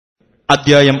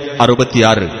അദ്ധ്യായം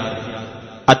 66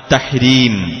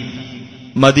 അത്തഹ്രീം.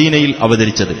 മദീനയിൽ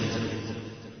അവതരിച്ചത്.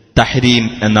 തഹ്രീം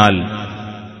എന്നാൽ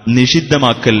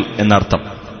നിഷിദ്ധമാക്കൽ എന്നർത്ഥം.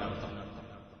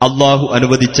 അല്ലാഹു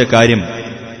അനുവദിച്ച കാര്യം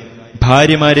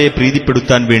ഭാര്യമാരെ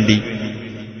പ്രീതിപ്പെടുത്താൻ വേണ്ടി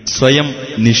സ്വയം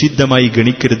നിഷിദ്ധമായി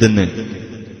ഗണിക്കരുതെന്ന്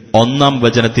 1-ാം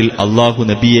വചനത്തിൽ അല്ലാഹു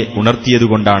നബിയെ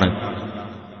ഉണർത്തിയതുകൊണ്ടാണ്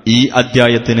ഈ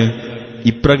അദ്ധ്യായത്തിന്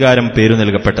ഇപ്രകാരം പേരു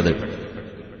നൽകപ്പെട്ടത്.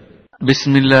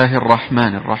 ബിസ്മില്ലാഹിർ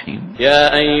റഹ്മാനിർ റഹീം. യാ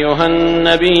അയ്യുഹൻ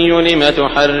നബിയ്യു ലിമ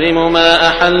തുഹർരിമു മാ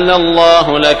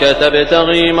അഹല്ലല്ലാഹു ലക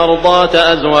തബ്തഗി മർദാത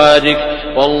അസ്വാജിക്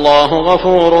വല്ലാഹു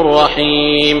ഗഫൂറുർ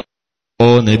റഹീം.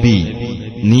 ഓ നബി,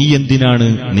 നീ എന്തിനാണ്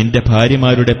നിന്റെ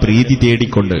ഭാര്യമാരുടെ പ്രീതി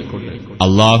തേടിക്കൊണ്ട്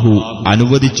അല്ലാഹു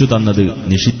അനുവദിച്ചു തന്നത്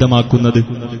നിഷിദ്ധമാക്കുന്നത്?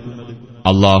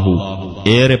 അല്ലാഹു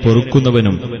ഏറെ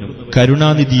പൊറുക്കുന്നവനും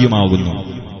കരുണാനിധിയുമാകുന്നു.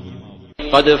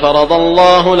 قد فرض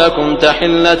الله لكم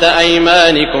تحلة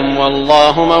أيمانكم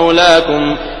والله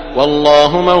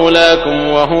مولاكم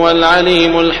وهو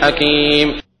العليم الحكيم.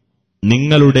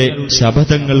 നിങ്ങളുടെ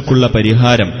ശപഥങ്ങൾക്കുള്ള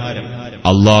പരിഹാരം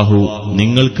അല്ലാഹു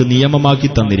നിങ്ങൾക്ക് നിയമമാക്കി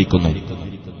തന്നിരിക്കുന്നു.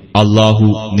 അല്ലാഹു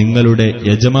നിങ്ങളുടെ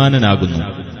യജമാനനാകുന്നു.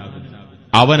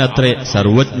 അവനത്രേ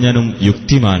സർവജ്ഞനും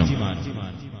യുക്തിമാനും.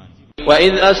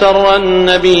 وَإِذْ أَسَرَّ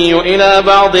النَّبِيُّ إِلَى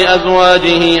بَعْضِ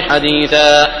أَزْوَاجِهِ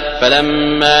حَدِيثًا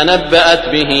فَلَمَّا نَبَّأَتْ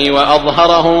بِهِ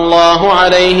وَأَظْهَرَهُ اللَّهُ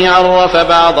عَلَيْهِ عَرَّفَ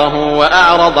بَعْضَهُ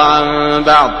وَأَعْرَضَ عَن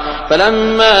بَعْضٍ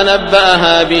فَلَمَّا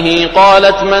نَبَّأَهَا بِهِ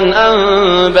قَالَتْ مَنْ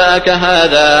أَنبَأَكَ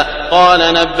هَذَا قَالَ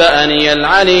نَبَّأَنِيَ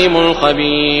الْعَلِيمُ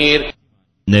الْخَبِيرُ.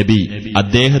 നബി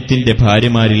അദ്ദേഹത്തിന്റെ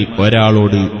ഭാര്യമാരിൽ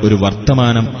ഒരാളോട് ഒരു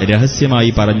വർത്തമാനം രഹസ്യമായി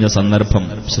പറഞ്ഞ സന്ദർഭം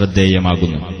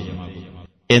ശ്രദ്ധേയമാകുന്നു.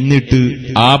 എന്നിട്ട്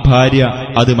ആ ഭാര്യ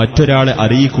അത് മറ്റൊരാളെ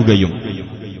അറിയിക്കുകയും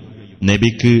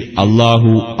നബിക്ക്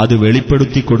അല്ലാഹു അത്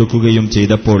വെളിപ്പെടുത്തിക്കൊടുക്കുകയും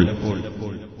ചെയ്തപ്പോൾ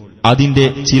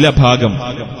അതിന്റെ ചില ഭാഗം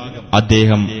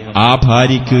അദ്ദേഹം ആ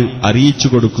ഭാര്യയ്ക്ക് അറിയിച്ചു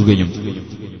കൊടുക്കുകയും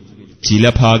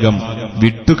ചില ഭാഗം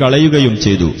വിട്ടുകളയുകയും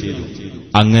ചെയ്തു.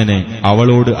 അങ്ങനെ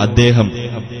അവളോട് അദ്ദേഹം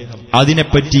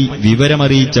അതിനെപ്പറ്റി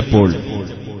വിവരമറിയിച്ചപ്പോൾ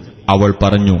അവൾ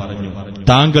പറഞ്ഞു,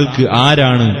 താങ്കൾക്ക്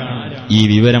ആരാണ് ഈ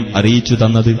വിവരം അറിയിച്ചു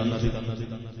തന്നത്?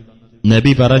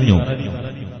 നബി പറഞ്ഞു,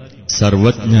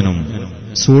 സർവജ്ഞനും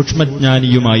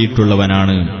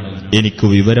സൂക്ഷ്മജ്ഞാനിയുമായിട്ടുള്ളവനാണ് എനിക്ക്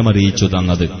വിവരമറിയിച്ചു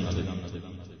തന്നത്.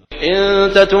 إن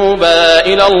تتوبا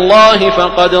إلى الله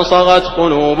فقد صغت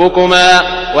قلوبكما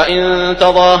وإن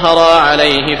تظاهرا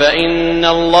عليه فإن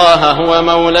الله هو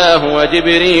مولاه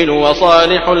وجبريل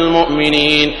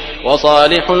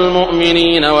وصالح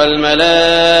المؤمنين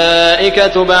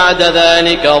والملائكة بعد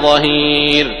ذلك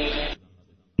ظهير.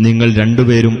 നിങ്ങൾ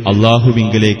രണ്ടുപേരും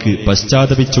അല്ലാഹുവിങ്കലേക്ക്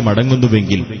പശ്ചാത്തപിച്ചു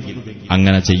മടങ്ങുന്നുവെങ്കിൽ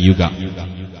അങ്ങനെ ചെയ്യുക.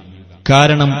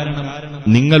 കാരണം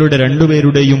നിങ്ങളുടെ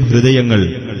രണ്ടുപേരുടെയും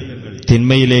ഹൃദയങ്ങൾ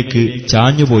തിന്മയിലേക്ക്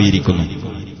ചാഞ്ഞുപോയിരിക്കുന്നു.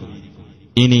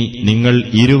 ഇനി നിങ്ങൾ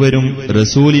ഇരുവരും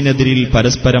റസൂലിനെതിരിൽ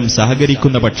പരസ്പരം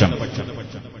സഹകരിക്കുന്ന പക്ഷം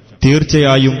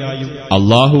തീർച്ചയായും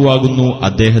അല്ലാഹുവാകുന്നു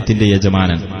അദ്ദേഹത്തിന്റെ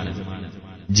യജമാനൻ.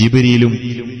 ജിബ്രീലും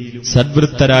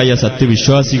സദ്വൃത്തരായ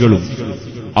സത്യവിശ്വാസികളും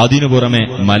അതിനു പുറമെ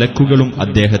മലക്കുകളും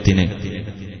അദ്ദേഹത്തിന്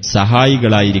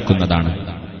സഹായികളായിരിക്കുന്നതാണ്.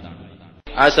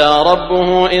 عسى ربه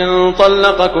إن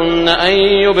طلقكن أن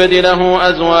يبدله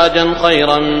أزواجا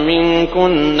خيرا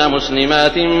منكن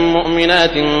مسلمات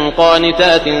مؤمنات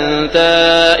قانتات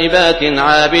تائبات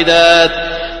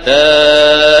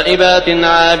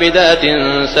عابدات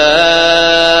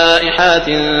سائحات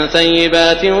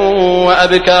ثيبات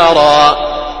وأبكارا.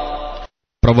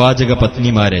 പ്രവാചക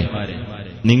പത്നിമാരെ,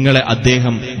 നിങ്ങളെ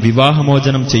അദ്ദേഹം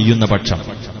വിവാഹമോചനം ചെയ്യുന്ന പക്ഷം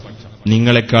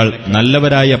നിങ്ങളെക്കാൾ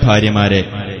നല്ലവരായ ഭാര്യമാരെ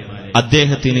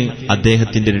അദ്ദേഹത്തിന്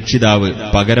അദ്ദേഹത്തിന്റെ രക്ഷിതാവ്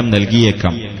പകരം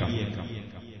നൽകിയേക്കാം.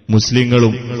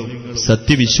 മുസ്ലിങ്ങളും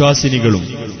സത്യവിശ്വാസിനികളും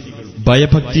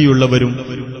ഭയഭക്തിയുള്ളവരും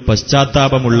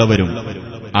പശ്ചാത്താപമുള്ളവരും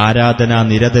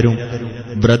ആരാധനാനിരതരും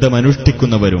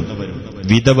വ്രതമനുഷ്ഠിക്കുന്നവരും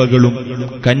വിധവകളും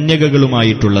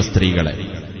കന്യകകളുമായിട്ടുള്ള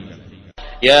സ്ത്രീകളെ.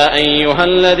 يا أيها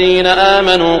الذين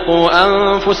آمنوا قوا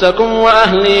أنفسكم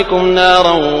وأهليكم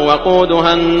نارا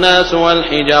وقودها الناس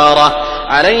والحجارة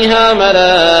عليها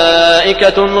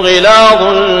ملائكة غلاظ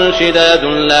شداد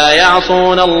لا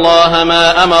يعصون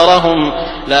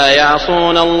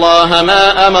الله ما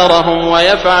أمرهم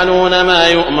ويفعلون ما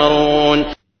يؤمرون.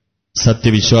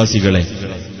 സത്യവിശ്വാസികളെ,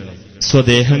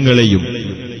 സ്വദേഹങ്ങളെയും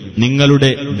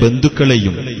നിങ്ങളുടെ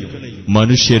ബന്ധുക്കളെയും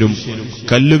മനുഷ്യരും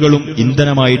കല്ലുകളും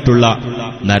ഇന്ധനമായിട്ടുള്ള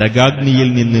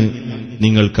നരകാഗ്നിയിൽ നിന്ന്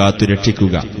നിങ്ങൾ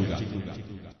കാത്തുരക്ഷിക്കുക.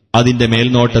 അതിന്റെ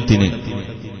മേൽനോട്ടത്തിന്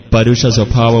പരുഷ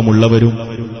സ്വഭാവമുള്ളവരും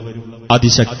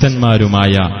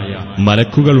അതിശക്തന്മാരുമായ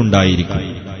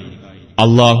മലക്കുകളുണ്ടായിരിക്കും.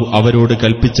 അല്ലാഹു അവരോട്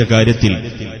കൽപ്പിച്ച കാര്യത്തിൽ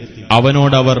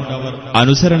അവനോടവർ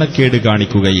അനുസരണക്കേട്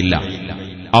കാണിക്കുകയില്ല.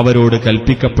 അവരോട്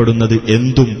കൽപ്പിക്കപ്പെടുന്നത്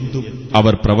എന്തും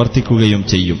അവർ പ്രവർത്തിക്കുകയും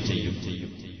ചെയ്യും.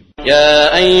 يا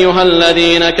أيها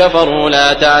الذين كفروا لا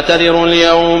تعتذروا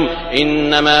اليوم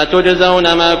إنما تجزون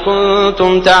ما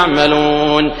كنتم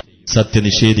تعملون.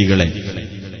 സത്യനിഷേധികളെ,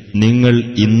 നിങ്ങൾ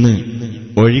ഇന്ന്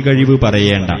ഒഴികഴിവ്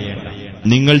പറയേണ്ട.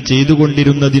 നിങ്ങൾ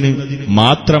ചെയ്തുകൊണ്ടിരുന്നതിന്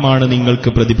മാത്രമാണ് നിങ്ങൾക്ക്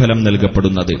പ്രതിഫലം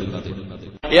നൽകപ്പെടുന്നത്.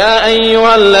 يا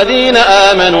أيها الذين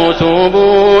آمنوا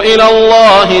توبوا إلى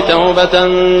الله توبة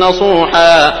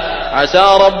نصوحا عسى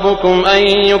ربكم أن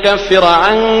يكفر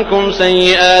عنكم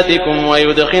سيئاتكم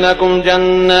ويدخلكم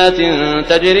جنات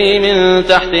تجري من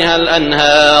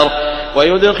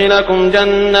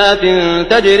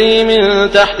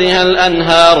تحتها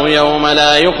الأنهار يوم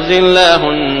لا يخزي الله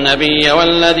النبي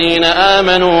والذين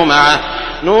آمنوا معه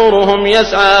نورهم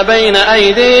يسعى بين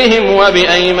أيديهم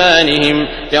وبأيمانهم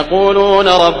يقولون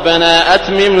ربنا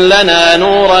أتمم لنا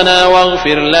نورنا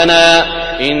واغفر لنا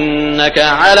إنك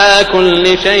على كل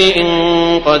شيء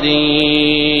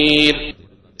قدير.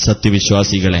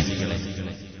 സത്യവിശ്വാസികളെ,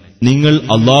 നിങ്ങൾ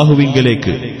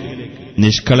അല്ലാഹുവിങ്കലേക്ക്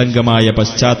നിഷ്കളങ്കമായ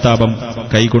പശ്ചാത്താപം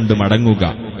കൈകൊണ്ട് മടങ്ങുക.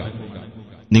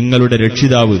 നിങ്ങളുടെ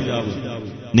രക്ഷിതാവ്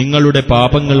നിങ്ങളുടെ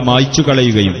പാപങ്ങൾ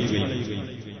മായ്ച്ചുകളയുകയും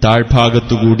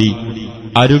താഴ്ഭാഗത്തുകൂടി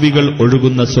അരുവികൾ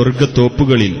ഒഴുകുന്ന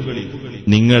സ്വർഗ്ഗത്തോപ്പുകളിൽ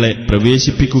നിങ്ങളെ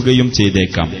പ്രവേശിപ്പിക്കുകയും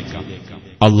ചെയ്തേക്കാം.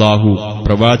 അല്ലാഹു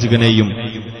പ്രവാചകനെയും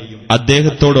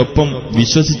അദ്ദേഹത്തോടൊപ്പം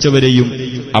വിശ്വസിച്ചവരെയും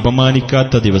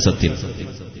അപമാനിക്കാത്ത ദിവസത്തിൽ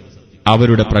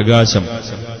അവരുടെ പ്രകാശം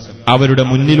അവരുടെ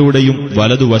മുന്നിലൂടെയും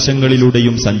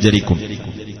വലതുവശങ്ങളിലൂടെയും സഞ്ചരിക്കും.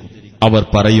 അവർ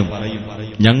പറയും,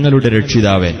 ഞങ്ങളുടെ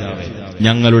രക്ഷിതാവേ,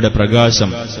 ഞങ്ങളുടെ പ്രകാശം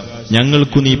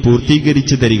ഞങ്ങൾക്കു നീ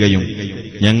പൂർത്തീകരിച്ചു തരികയും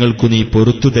ഞങ്ങൾക്കു നീ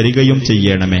പൊറത്തു തരികയും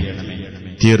ചെയ്യണമേ.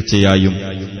 തീർച്ചയായും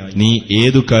നീ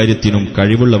ഏതു കാര്യത്തിനും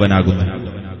കഴിവുള്ളവനാകുന്നു.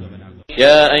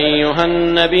 يا أيها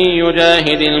النبي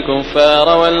جاهد الكفار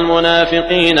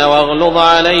والمنافقين واغلظ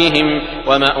عليهم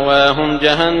ومأواهم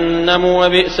جهنم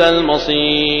وبئس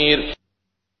المصير.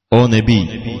 ഓ നബി,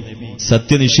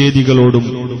 സത്യനിഷേധികളോടും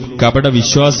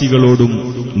കപടവിശ്വാസികളോടും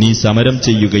നീ സമരം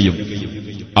ചെയ്യുകയും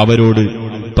അവരോട്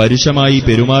പരുഷമായി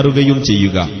പെരുമാറുകയും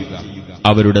ചെയ്യുക.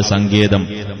 അവരുടെ സങ്കേതം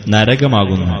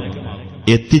നരകമാകുന്നു.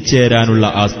 എത്തിച്ചേരാനുള്ള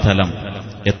ആ സ്ഥലം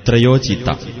എത്രയോ ചീത്ത.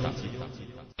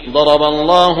 ضرب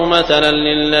الله مثلا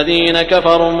للذين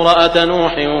كفروا امرأة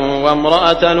نوح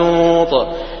وامرأة لوط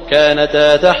كانتا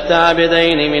تحت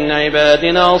عبدين من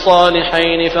عبادنا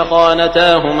صالحين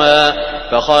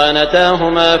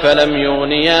فخانتاهما فلم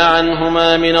يغنيا عنهما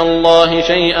من الله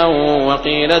شيئا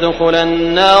وقيل ادخلا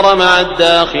النار مع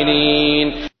الداخلين.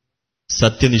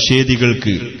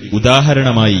 സത്യനിഷേധികൾക്ക്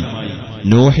ഉദാഹരണമായി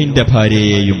നോഹിന്റെ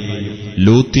ഭാര്യയെയും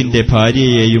ലൂത്തിന്റെ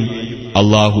ഭാര്യയെയും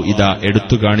അല്ലാഹു ഇതാ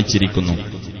എടുത്തു കാണിച്ചിരിക്കുന്നു.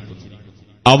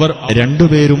 അവർ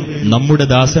രണ്ടുപേരും നമ്മുടെ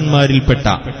ദാസന്മാരിൽപ്പെട്ട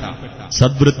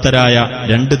സദ്വൃത്തരായ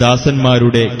രണ്ട്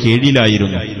ദാസന്മാരുടെ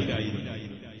കീഴിലായിരുന്നു.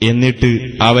 എന്നിട്ട്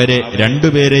അവരെ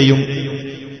രണ്ടുപേരെയും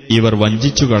ഇവർ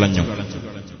വഞ്ചിച്ചു കളഞ്ഞു.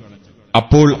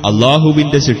 അപ്പോൾ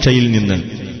അല്ലാഹുവിന്റെ ശിക്ഷയിൽ നിന്ന്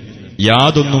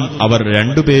യാതൊന്നും അവർ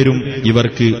രണ്ടുപേരും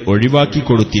ഇവർക്ക്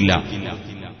ഒഴിവാക്കിക്കൊടുത്തില്ല.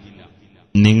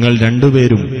 നിങ്ങൾ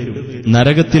രണ്ടുപേരും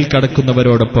നരകത്തിൽ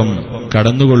കടക്കുന്നവരോടൊപ്പം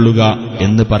കടന്നുകൊള്ളുക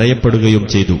എന്ന് പറയപ്പെടുകയും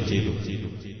ചെയ്തു.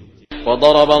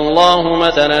 وضرب الله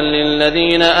مثلا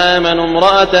للذين آمنوا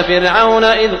امرأة فرعون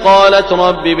إذ قالت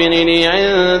رب ابن لي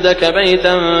عندك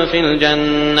بيتا في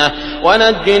الجنة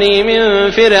ونجني من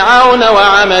فرعون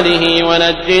وعمله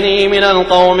ونجني من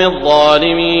القوم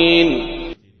الظالمين.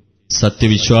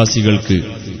 സത്യവിശ്വാസികൾക്ക്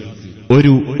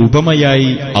ഒരു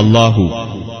ഉപമയായി അല്ലാഹു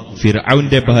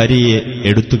ഫിർഔന്റെ ഭാര്യയെ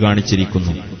എടുത്തു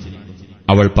കാണിച്ചിരിക്കുന്നു.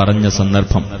 അവൾ പറഞ്ഞ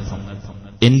സന്ദർഭം,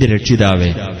 എന്റെ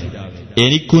രക്ഷിതാവേ,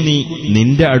 എനിക്കു നീ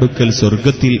നിന്റെ അടുക്കൽ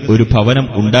സ്വർഗ്ഗത്തിൽ ഒരു ഭവനം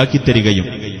ഉണ്ടാക്കിത്തരികയും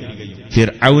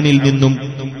ഫിർഔനിൽ നിന്നും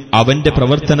അവന്റെ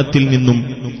പ്രവർത്തനത്തിൽ നിന്നും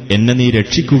എന്നെ നീ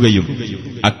രക്ഷിക്കുകയും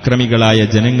അക്രമികളായ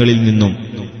ജനങ്ങളിൽ നിന്നും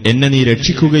എന്നെ നീ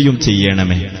രക്ഷിക്കുകയും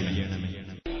ചെയ്യണമേ.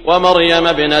 ومريم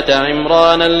ابنة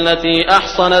عمران التي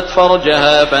أحصنت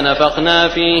فرجها فنفخنا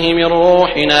فيه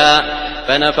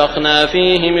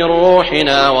من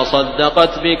روحنا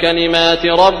وصدقت بكلمات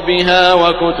ربها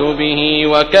وكتبه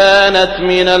وكانت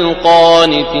من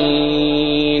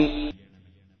القانتين.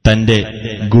 തന്റെ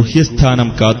ഗുഹ്യസ്ഥാനം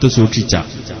കാത്തുസൂക്ഷിച്ച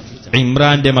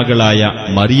ഇമ്രാന്റെ മകളായ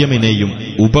മറിയമിനെയും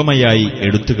ഉപമയായി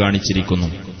എടുത്തു കാണിച്ചിരിക്കുന്നു.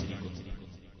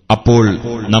 അപ്പോൾ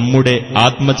നമ്മുടെ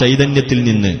ആത്മചൈതന്യത്തിൽ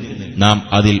നിന്ന് നാം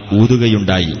അതിൽ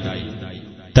ഊതുകയുണ്ടായി.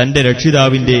 തന്റെ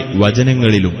രക്ഷിതാവിന്റെ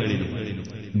വചനങ്ങളിലും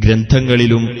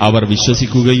ഗ്രന്ഥങ്ങളിലും അവർ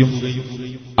വിശ്വസിക്കുകയും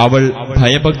അവൾ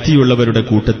ഭയഭക്തിയുള്ളവരുടെ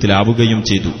കൂട്ടത്തിലാവുകയും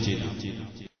ചെയ്തു.